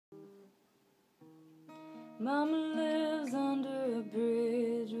Mama lives under a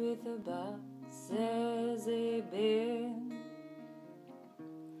bridge with a box as a bed,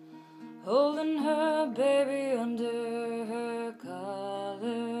 holding her baby under her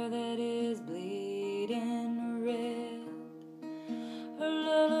collar that is bleeding red. Her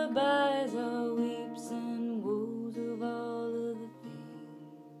lullabies are weeps and woes of all of the things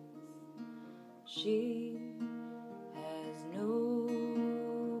she has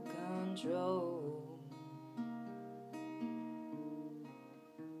no control.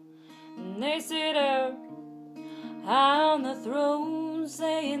 And they sit up high on the throne,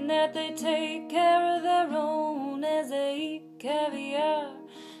 saying that they take care of their own as they eat caviar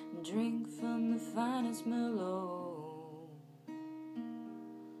and drink from the finest Merlot.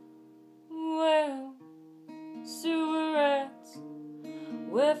 Well, sewer rats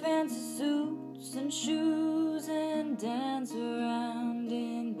wear fancy suits and shoes and dance around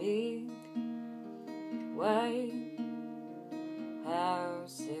in big white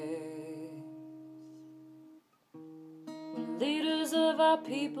houses. When leaders of our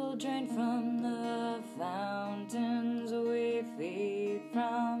people drain from the fountains we feed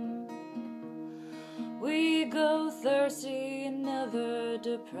from, we go thirsty and never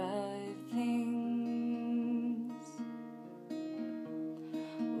deprived things.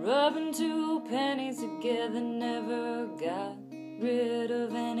 Rubbing 2 pennies together never got rid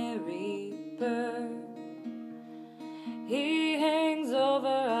of any reaper. He hangs over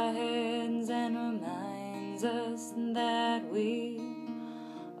our heads and reminds us that we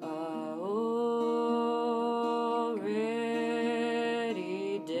are already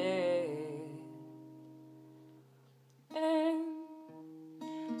dead. And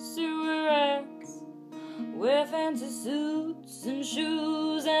sewer rats wear fancy suits and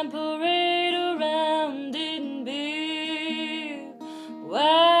shoes and parade around in big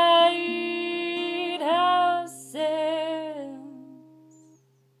white houses.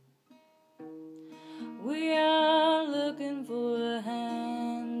 We are looking for a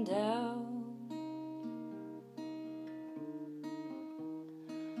handout.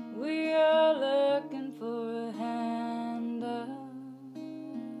 We are looking for a handout.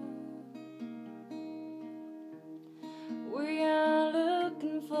 We are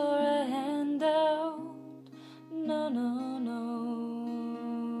looking for a handout. No, no, no.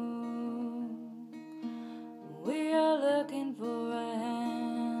 We are looking for a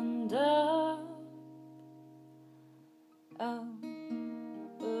handout out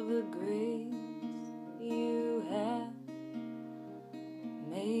of the grace you have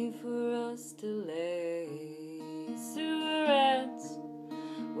made for us to lay. Sewer rats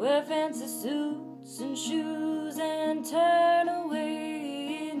wear fancy suits and shoes and turn away